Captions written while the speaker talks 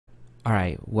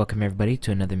Alright, welcome everybody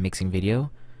to another mixing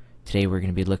video. Today we're going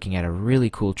to be looking at a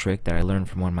really cool trick that I learned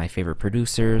from one of my favorite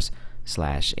producers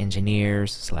slash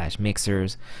engineers slash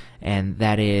mixers, and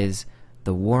that is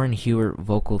the Warren Huart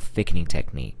vocal thickening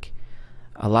technique.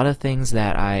 A lot of things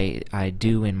that I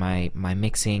do in my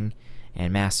mixing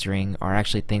and mastering are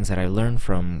actually things that I learned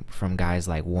from guys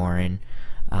like Warren,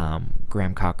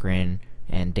 Graham Cochran,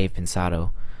 and Dave Pensato.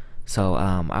 So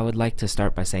I would like to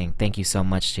start by saying thank you so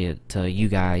much to you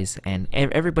guys and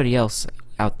everybody else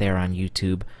out there on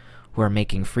YouTube who are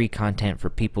making free content for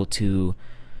people to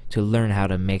learn how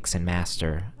to mix and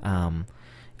master.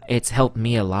 It's helped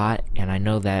me a lot, and I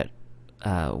know that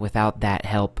without that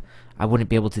help I wouldn't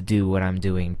be able to do what I'm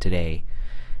doing today.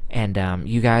 And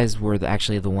you guys were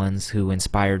actually the ones who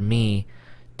inspired me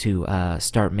to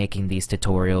start making these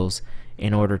tutorials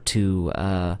in order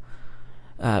to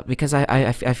because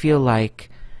I feel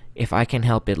like if I can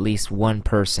help at least one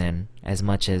person as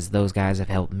much as those guys have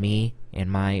helped me in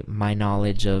my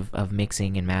knowledge of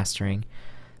mixing and mastering,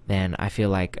 then I feel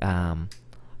like I've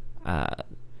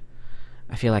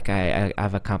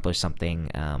accomplished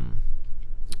something,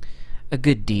 a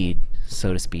good deed,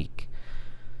 so to speak.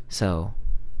 So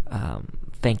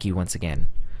thank you once again.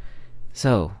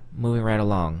 So moving right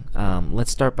along,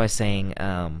 let's start by saying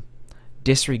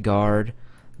disregard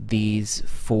these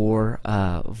four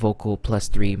vocal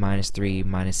 +3, -3,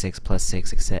 -6,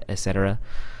 +6, etc.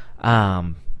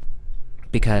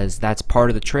 Because that's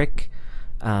part of the trick,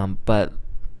 but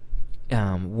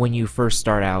when you first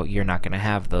start out you're not going to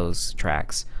have those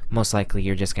tracks. Most likely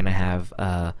you're just going to have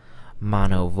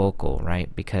mono vocal,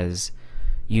 right? Because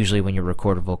usually when you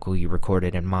record a vocal you record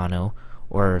it in mono,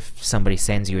 or if somebody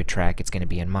sends you a track it's going to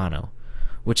be in mono,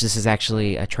 which this is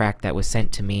actually a track that was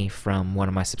sent to me from one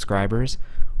of my subscribers.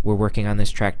 We're working on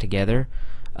this track together.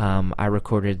 I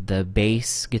recorded the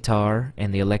bass guitar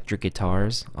and the electric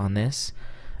guitars on this.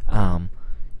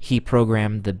 He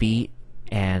programmed the beat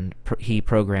and he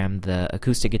programmed the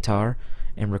acoustic guitar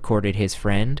and recorded his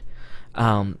friend.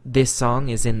 This song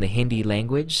is in the Hindi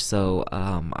language, so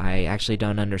I actually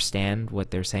don't understand what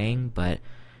they're saying, but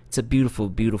it's a beautiful,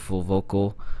 beautiful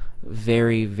vocal,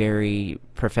 very, very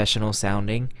professional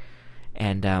sounding.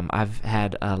 And I've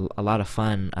had a lot of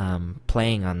fun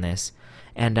playing on this,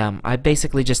 and I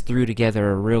basically just threw together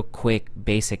a real quick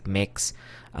basic mix.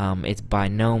 It's by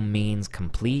no means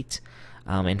complete.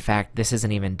 In fact, this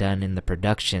isn't even done in the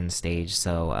production stage,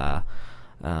 so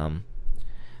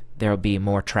there'll be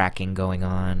more tracking going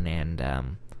on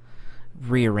and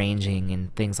rearranging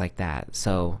and things like that.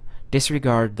 So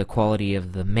disregard the quality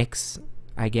of the mix,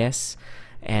 I guess,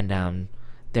 and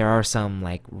there are some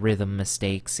like rhythm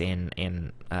mistakes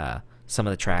in some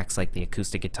of the tracks, like the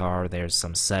acoustic guitar. There's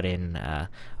some sudden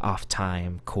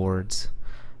off-time chords,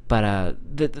 but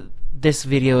this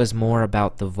video is more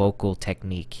about the vocal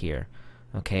technique here.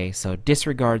 Okay, so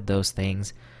disregard those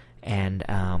things and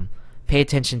pay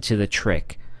attention to the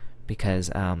trick, because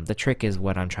the trick is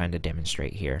what I'm trying to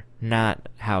demonstrate here, not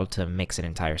how to mix an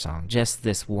entire song, just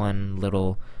this one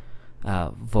little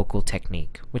vocal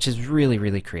technique, which is really,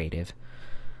 really creative.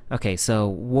 Okay, so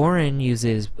Warren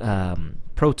uses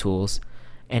Pro Tools,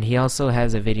 and he also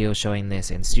has a video showing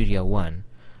this in Studio One.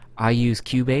 I use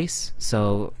Cubase,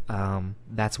 so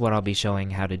that's what I'll be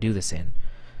showing how to do this in.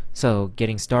 So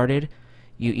getting started,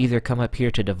 you either come up here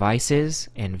to Devices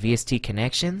and VST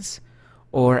Connections,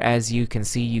 or as you can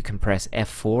see you can press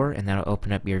F4 and that'll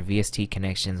open up your VST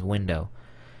Connections window.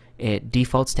 It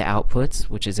defaults to Outputs,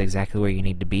 which is exactly where you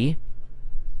need to be.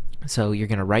 So you're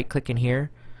going to right click in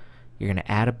here, you're going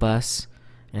to add a bus,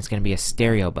 and it's going to be a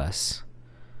stereo bus.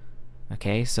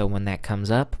 Okay, so when that comes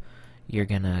up, you're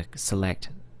going to select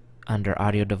under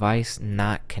audio device,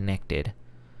 not connected.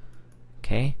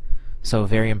 Okay, so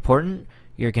very important,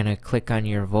 you're going to click on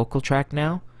your vocal track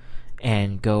now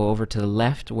and go over to the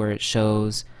left where it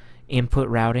shows input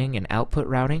routing and output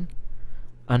routing.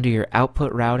 Under your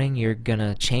output routing, you're going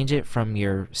to change it from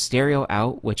your stereo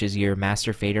out, which is your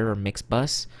master fader or mix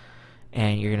bus,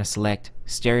 and you're going to select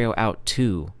stereo out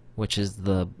 2, which is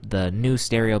the new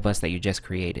stereo bus that you just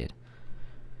created.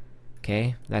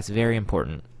 Okay, that's very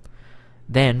important.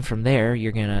 Then from there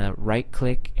you're going to right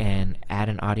click and add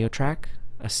an audio track,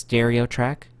 a stereo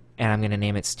track, and I'm going to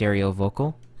name it stereo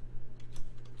vocal.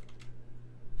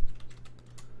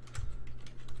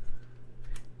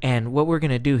 And what we're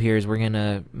going to do here is we're going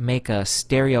to make a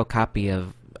stereo copy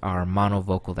of our mono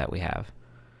vocal that we have.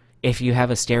 If you have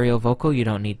a stereo vocal, you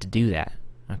don't need to do that.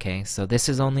 Okay, so this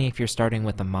is only if you're starting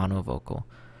with a mono vocal.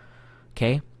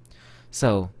 Okay,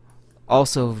 so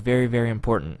also very, very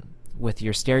important, with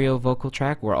your stereo vocal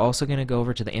track, we're also going to go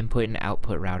over to the input and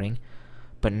output routing,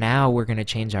 But now we're going to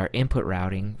change our input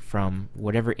routing from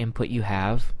whatever input you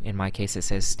have. In my case it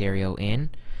says stereo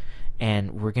in,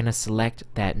 and we're going to select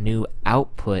that new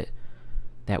output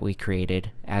that we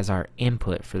created as our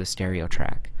input for the stereo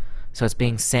track. So it's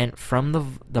being sent from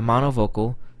the mono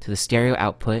vocal to the stereo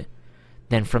output,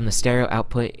 then from the stereo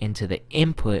output into the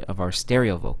input of our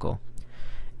stereo vocal.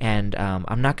 And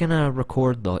I'm not going to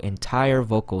record the entire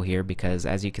vocal here because,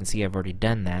 as you can see, I've already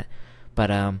done that.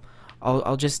 But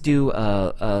I'll just do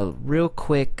a real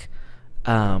quick,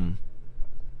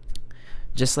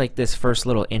 just like this first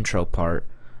little intro part,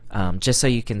 just so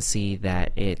you can see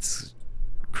that it's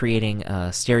creating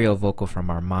a stereo vocal from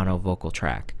our mono vocal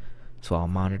track. So I'll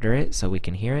monitor it so we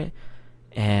can hear it,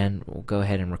 and we'll go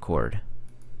ahead and record.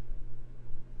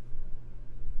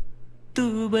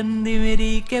 तू बंदी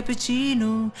मेरी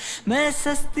cappuccino मैं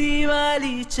सस्ती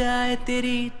वाली चाय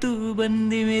तेरी तू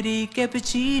बंदी मेरी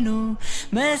कैपुचिनो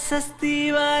मैं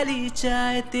सस्ती वाली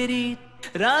चाय तेरी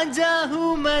राजा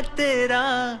हूँ मैं तेरा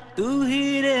तू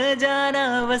ही रह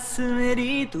जाना बस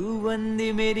मेरी तू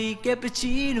बंदी मेरी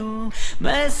कैपुचिनो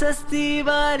मैं सस्ती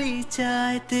वाली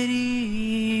चाय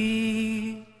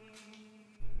तेरी.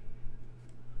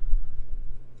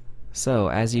 So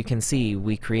as you can see,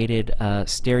 we created a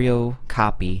stereo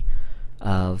copy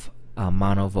of a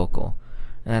mono vocal.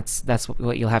 And that's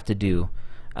what you'll have to do.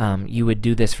 You would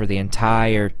do this for the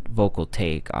entire vocal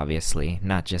take, obviously,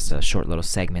 not just a short little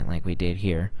segment like we did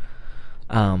here.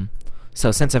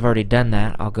 So since I've already done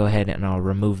that, I'll go ahead and I'll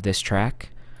remove this track.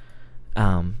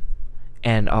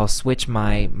 And I'll switch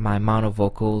my mono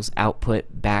vocals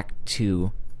output back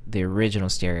to the original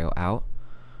stereo out.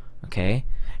 Okay?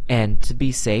 And to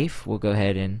be safe, we'll go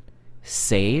ahead and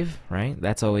save, right?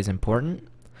 That's always important.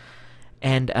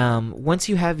 And once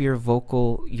you have your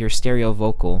vocal, your stereo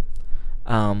vocal,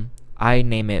 I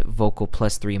name it vocal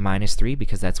 +3 -3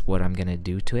 because that's what I'm gonna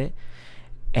do to it.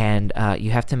 And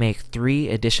you have to make 3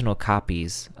 additional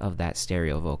copies of that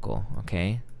stereo vocal,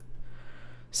 okay?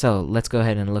 So let's go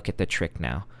ahead and look at the trick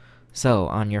now. So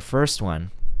on your first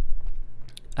one,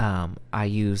 I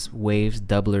use Waves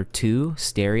Doubler 2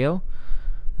 stereo.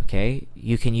 Okay,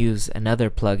 you can use another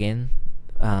plugin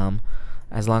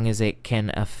as long as it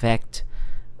can affect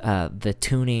the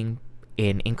tuning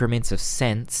in increments of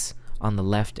cents on the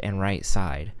left and right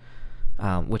side,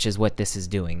 which is what this is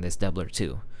doing, this Doubler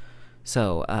 2.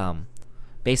 So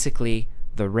basically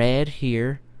the red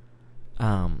here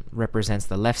represents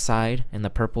the left side and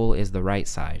the purple is the right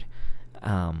side.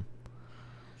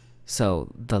 So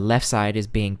the left side is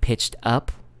being pitched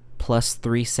up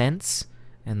 +3 cents,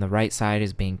 and the right side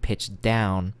is being pitched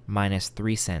down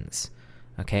 -3 cents.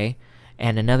 Okay?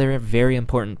 And another very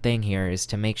important thing here is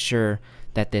to make sure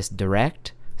that this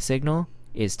direct signal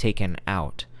is taken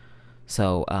out.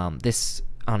 So this,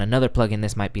 on another plugin,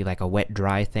 this might be like a wet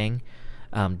dry thing.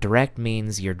 Direct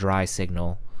means your dry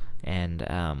signal, and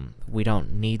we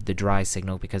don't need the dry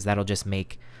signal because that'll just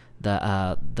make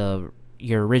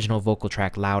your original vocal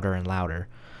track louder and louder.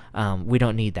 We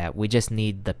don't need that. We just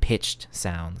need the pitched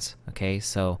sounds. Okay,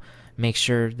 so make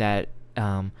sure that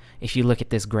if you look at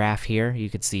this graph here, you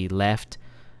could see left,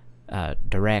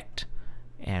 direct,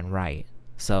 and right.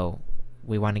 So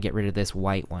we want to get rid of this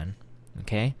white one.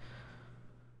 Okay,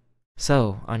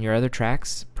 so on your other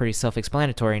tracks, pretty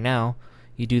self-explanatory now.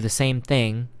 You do the same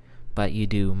thing, but you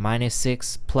do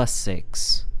 -6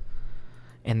 +6.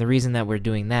 And the reason that we're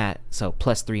doing that, so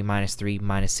 +3 -3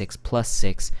 -6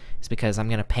 +6, is because I'm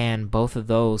going to pan both of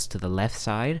those to the left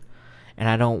side, and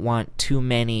I don't want too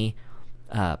many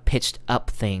pitched up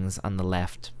things on the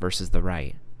left versus the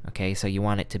right. Okay, so you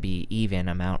want it to be even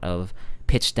amount of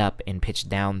pitched up and pitched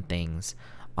down things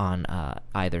on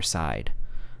either side.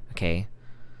 Okay,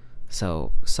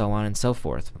 so on and so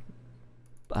forth.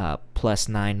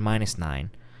 +9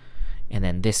 -9, and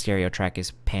then this stereo track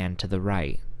is panned to the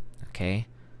right. Okay,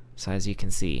 so as you can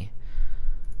see,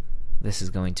 this is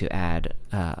going to add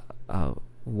a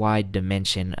wide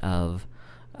dimension of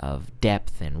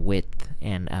depth and width,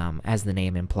 and as the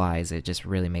name implies, it just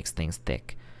really makes things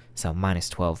thick. So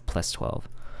 -12 +12.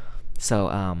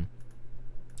 So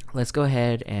let's go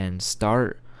ahead and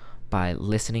start by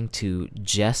listening to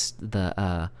just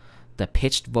the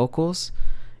pitched vocals,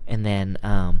 and then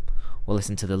we'll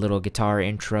listen to the little guitar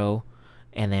intro,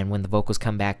 and then when the vocals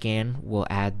come back in, we'll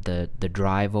add the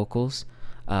dry vocals.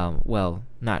 Well,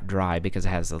 not dry because it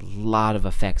has a lot of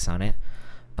effects on it,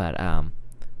 but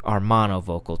our mono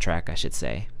vocal track, I should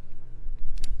say.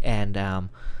 And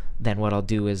then what I'll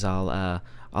do is I'll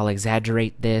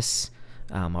exaggerate this.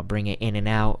 I'll bring it in and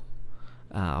out.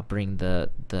 I'll bring the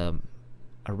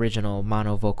original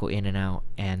mono vocal in and out,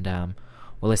 and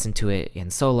we'll listen to it in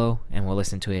solo, and we'll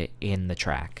listen to it in the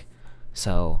track.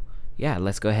 So yeah,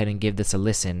 let's go ahead and give this a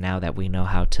listen now that we know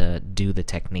how to do the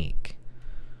technique.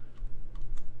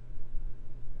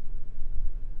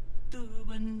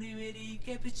 बंदी मेरी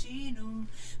cappuccino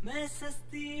मैं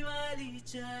सस्ती वाली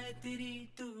चाय तेरी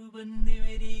तू बंदी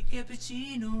मेरी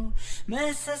कैपुचिनो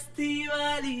मैं सस्ती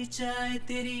वाली चाय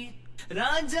तेरी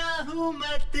राजा हूँ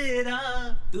मैं तेरा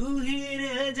तू ही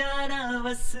रह जाना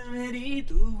बस मेरी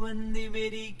तू बंदी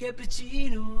मेरी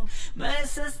कैपुचिनो मैं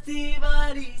सस्ती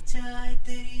वाली चाय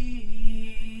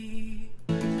तेरी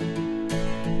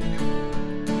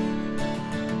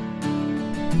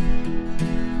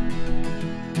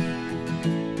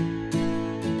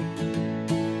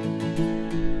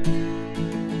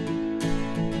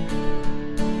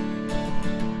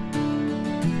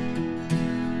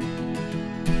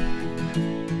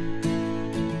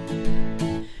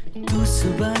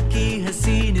सुबह की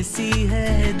हसीन सी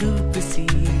है धूप सी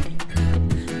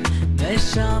मैं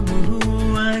शाम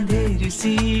हूँ अंधेरी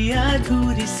सी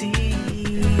अधूरी सी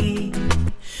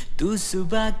तू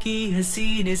सुबह की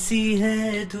हसीन सी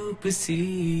है धूप सी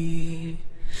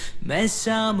मैं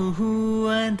शाम हूँ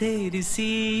अंधेरी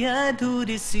सी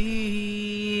अधूरी सी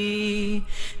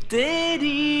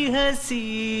तेरी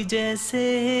हंसी जैसे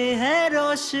है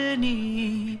रोशनी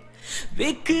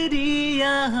बिखरी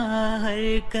यहाँ हर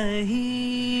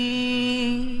कहीं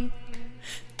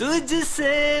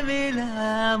तुझसे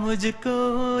मिला मुझको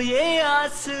ये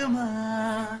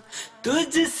आसमां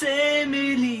तुझसे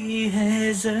मिली है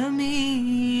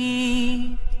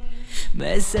ज़मीं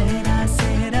मैं सहरा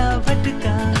सहरा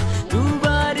भटका तू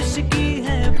बारिश की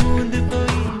है बूंद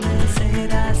कोई मैं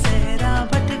सहरा सहरा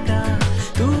भटका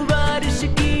तू बारिश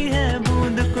की है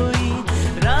बूंद कोई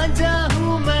राजा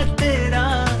हूँ मैं तेरा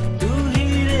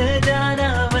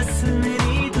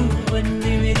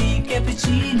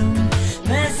कैपुचिनो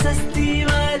मैं सस्ती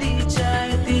वाली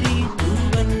चाय तेरी तू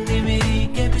बंदी मेरी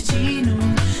कैपुचिनो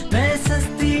मैं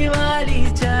सस्ती वाली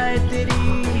चाय तेरी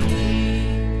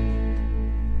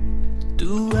तू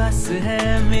आस है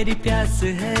मेरी प्यास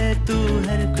है तू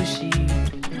हर खुशी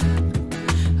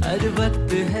हर वक्त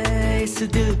है इस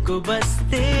दिल को बस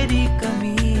तेरी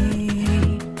कमी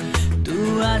तू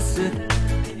आस है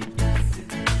मेरी प्यास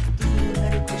है तू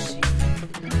हर खुशी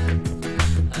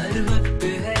हर वक्त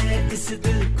इस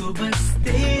दिल को बस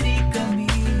तेरी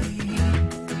कमी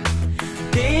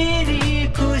तेरी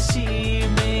खुशी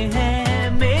में है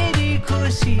मेरी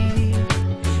खुशी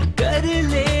कर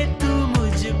ले तू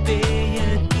मुझ पे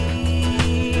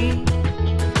यकीन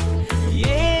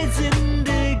ये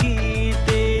जिंदगी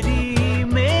तेरी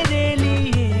मेरे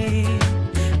लिए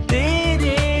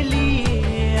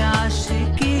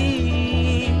आशिकी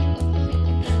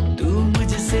तू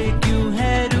मुझसे क्यों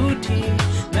है रूठी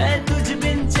मैं तुझ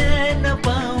बिन चैन न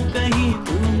पाऊं कहीं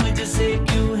तू मुझसे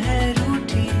क्यों है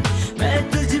रूठी मैं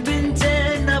तुझ बिन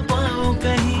चैन न पाऊं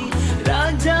कहीं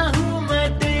राजा हूँ मैं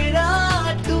तेरा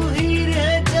तू ही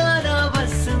रह जाना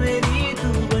बस मेरी तू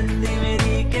बंदी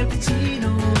मेरी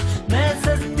कैपुचिनो मैं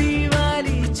सस्ती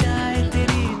वाली चाय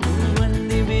तेरी तू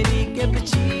बंदी मेरी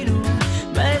कैपुचिनो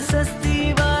मैं सस्ती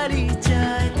वाली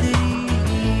चाय तेरी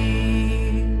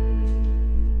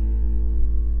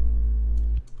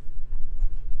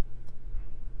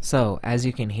So as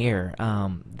you can hear,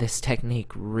 this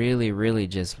technique really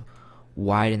just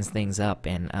widens things up,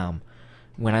 and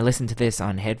when I listen to this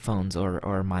on headphones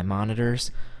or my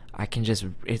monitors, I can just,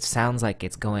 it sounds like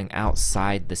it's going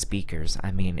outside the speakers.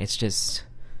 I mean, it's just,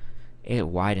 it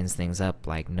widens things up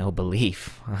like no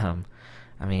belief. I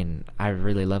mean, I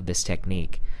really love this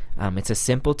technique. It's a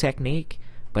simple technique,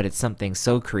 but it's something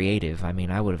so creative. I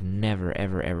mean, I would have never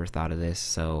ever thought of this.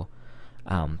 So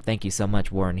thank you so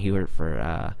much, Warren Huart,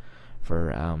 for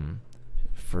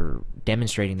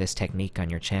demonstrating this technique on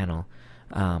your channel.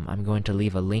 I'm going to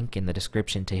leave a link in the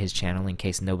description to his channel in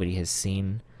case nobody has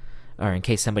seen, or in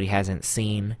case somebody hasn't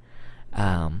seen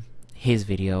his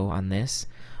video on this,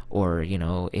 or you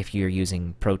know, if you're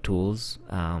using Pro Tools,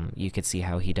 you could see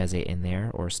how he does it in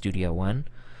there, or Studio One.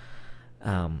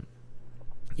 I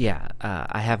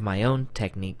have my own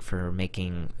technique for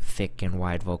making thick and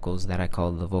wide vocals that I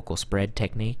call the vocal spread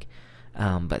technique,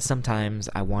 but sometimes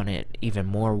I want it even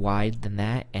more wide than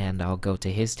that, and I'll go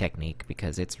to his technique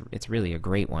because it's really a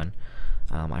great one.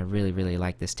 I really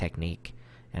like this technique,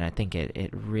 and I think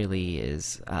it really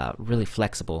is really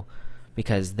flexible,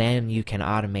 because then you can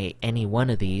automate any one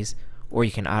of these, or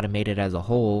you can automate it as a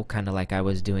whole, kind of like I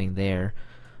was doing there.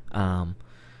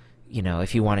 You know,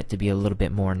 if you want it to be a little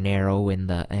bit more narrow in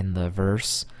the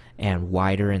verse and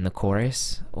wider in the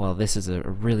chorus, well, this is a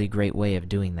really great way of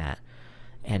doing that.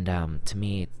 And to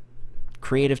me,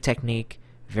 creative technique,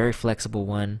 very flexible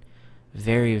one,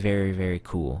 very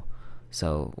cool.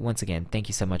 So once again, thank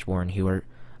you so much, Warren Huart.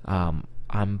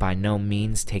 I'm by no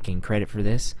means taking credit for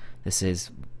this. This is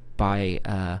by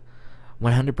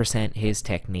 100% his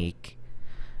technique,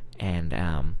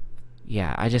 and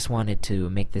yeah, I just wanted to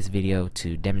make this video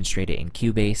to demonstrate it in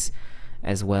Cubase,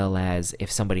 as well as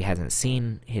if somebody hasn't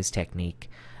seen his technique,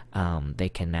 they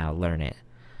can now learn it.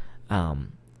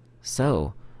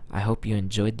 So I hope you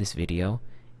enjoyed this video.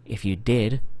 If you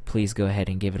did, please go ahead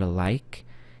and give it a like.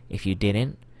 If you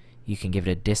didn't, you can give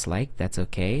it a dislike. That's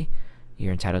okay.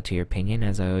 You're entitled to your opinion,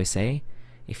 as I always say.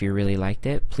 If you really liked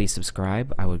it, please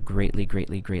subscribe. I would greatly,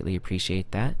 greatly, greatly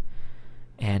appreciate that.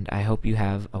 And I hope you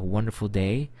have a wonderful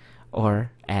day,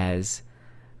 or as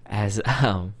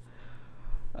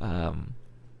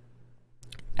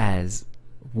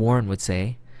Warren would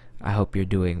say, I hope you're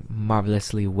doing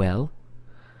marvelously well.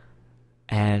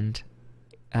 And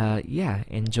yeah,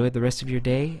 enjoy the rest of your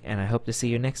day, and I hope to see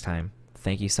you next time.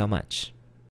 Thank you so much.